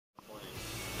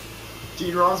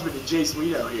Dean Ronsman and Jace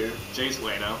Wino here Jace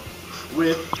Wano.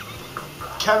 with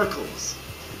chemicals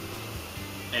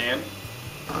And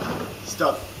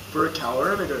stuff for a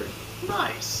calorimeter.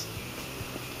 nice.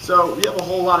 So we have a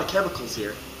whole lot of chemicals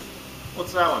here.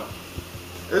 What's that one?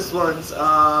 This one's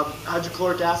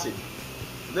hydrochloric acid.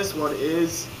 This one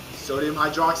is sodium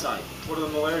hydroxide. What are the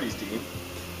molarities, Dean?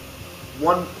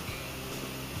 1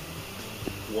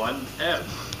 1 M.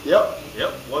 Yep. Yep,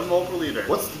 1 mole per liter.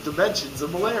 What's the dimensions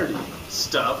of molarity?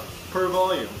 Stuff per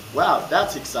volume? Wow,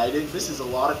 that's exciting. This is a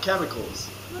lot of chemicals.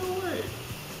 No way.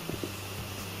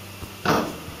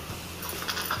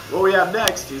 What we have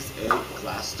next is a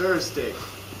glass stir stick.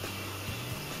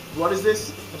 What is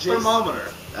this? Jace?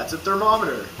 Thermometer. That's a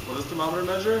thermometer. What does thermometer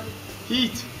measure?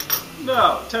 Heat.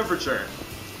 No, temperature.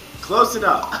 Close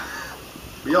enough.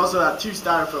 We also have 2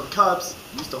 styrofoam cups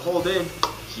used to hold in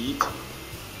heat.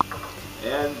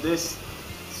 And this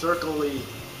circly,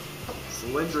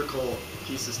 cylindrical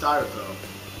piece of styrofoam,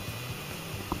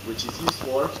 which is used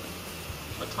for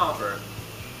A topper.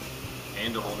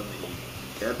 And to hold in the heat.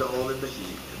 and to hold in the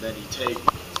heat. And then you take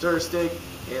stir stick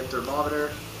and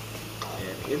thermometer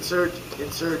and insert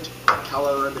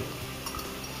calorimeter.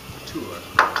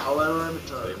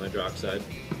 Sodium hydroxide,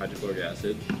 hydrochloric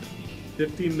acid,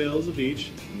 50 mils of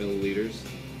each, milliliters,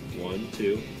 1,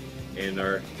 2, and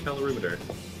our calorimeter.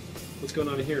 What's going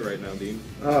on here right now, Dean?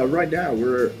 Right now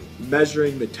we're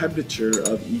measuring the temperature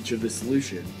of each of the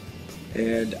solution.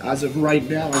 And as of right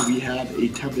now we have a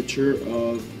temperature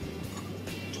of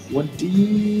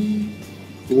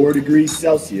 24 degrees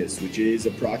Celsius, which is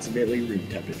approximately room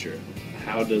temperature.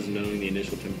 How does knowing the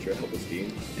initial temperature help us,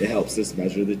 Dean? It helps us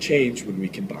measure the change when we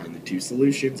combine the 2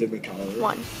 solutions in the calorimeter.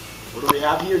 1. What do we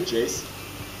have here, Jace?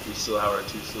 We still have our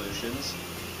 2 solutions,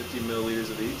 50 milliliters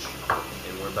of each,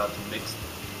 and we're about to mix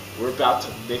We're about to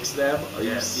mix them? Are you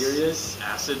Yes. serious?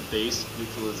 acid-base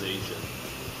neutralization.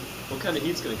 What kind of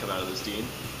heat's going to come out of this, Dean?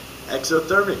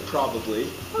 Exothermic, probably.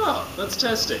 Oh, let's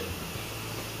test it.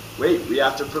 Wait, we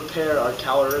have to prepare our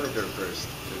calorimeter first.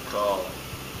 Good call.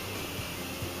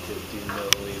 50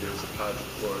 milliliters of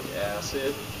hydrochloric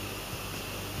acid.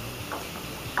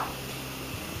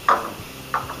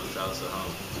 Let's try this at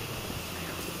home.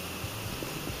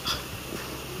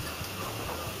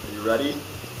 Are you ready?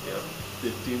 Yep.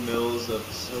 50 mils of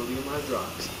sodium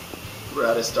hydroxide. We're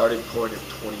at a starting point of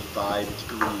 25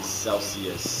 degrees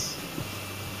Celsius.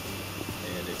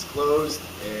 And it's closed,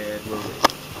 and we're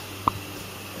waiting.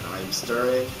 And I'm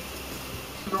stirring.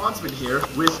 Ronsman here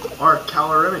with our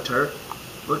calorimeter.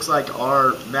 Looks like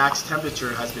our max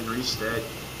temperature has been reached at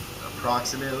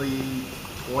approximately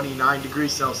 29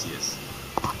 degrees Celsius.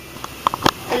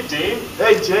 Hey, Dean.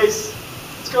 Hey, Jace.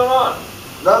 What's going on?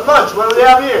 Not much. What do we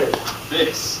have here?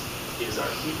 This is our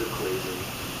heat equation.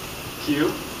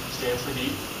 Q stands for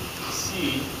heat.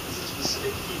 C is the specific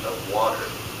heat of water.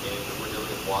 And we're dealing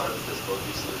with water because both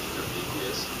these solutions are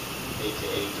aqueous,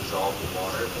 aka dissolved in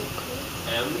water.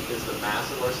 M is the mass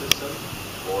of our system,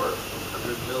 or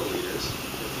 100 milliliters.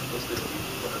 50 plus 50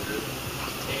 equals 100.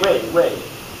 And Wait.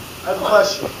 I have a What?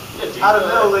 question. Yeah, Dean, How do go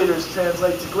ahead. milliliters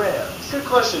translate to grams? Good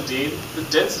question, Dean. The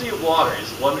density of water is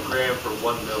 1 gram per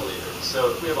 1 milliliter.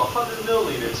 So if we have 100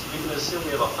 milliliters, we can assume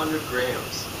we have 100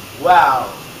 grams.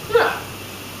 Wow. Yeah.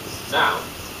 Now,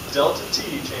 delta T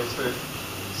transfer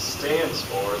stands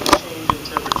for the change in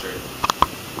temperature,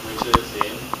 which is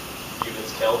in units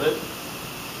Kelvin,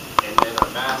 and then our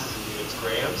mass is in units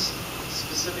grams.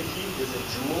 Specific heat is in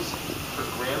joules per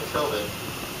gram Kelvin,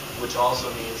 which also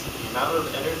means the amount of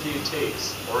energy it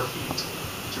takes, or heat,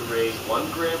 to raise 1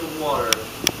 gram of water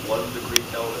 1 degree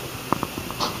Kelvin.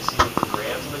 You see that the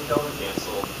grams and the Kelvin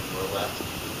cancel, and we're left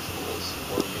with joules,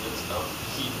 or units of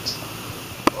heat.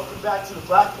 Welcome back to the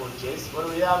blackboard, Jace. What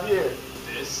do we have here?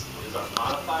 This is our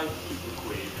modified heat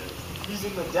equation.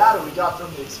 Using the data we got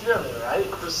from the experiment, right?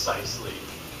 Precisely.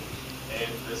 And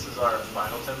this is our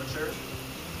final temperature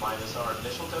minus our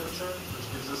initial temperature, which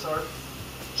gives us our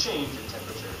change in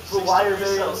temperature. But 6 why are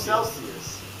degrees they in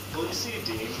Celsius? Well, you see,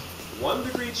 Dean, 1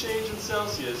 degree change in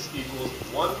Celsius equals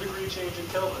 1 degree change in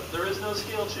Kelvin. There is no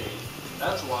scale change.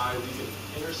 That's why we can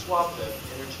interswap them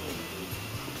interchangeably.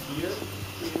 Here,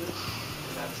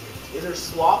 and that's it.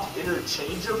 Interswap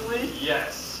interchangeably?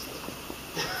 Yes.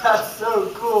 That's so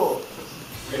cool.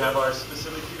 We have our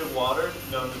specific heat of water,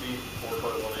 known to be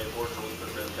 4.184 joules per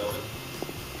gram Kelvin,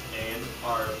 and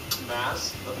our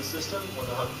mass of the system,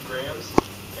 100 grams,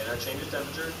 and our change in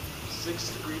temperature, 6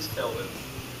 degrees Kelvin.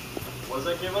 What does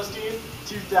that give us, Dean?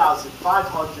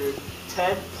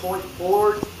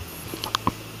 2,510.4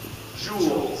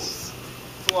 joules.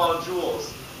 It's a lot of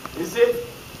joules. Is it?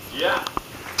 Yeah.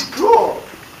 Cool.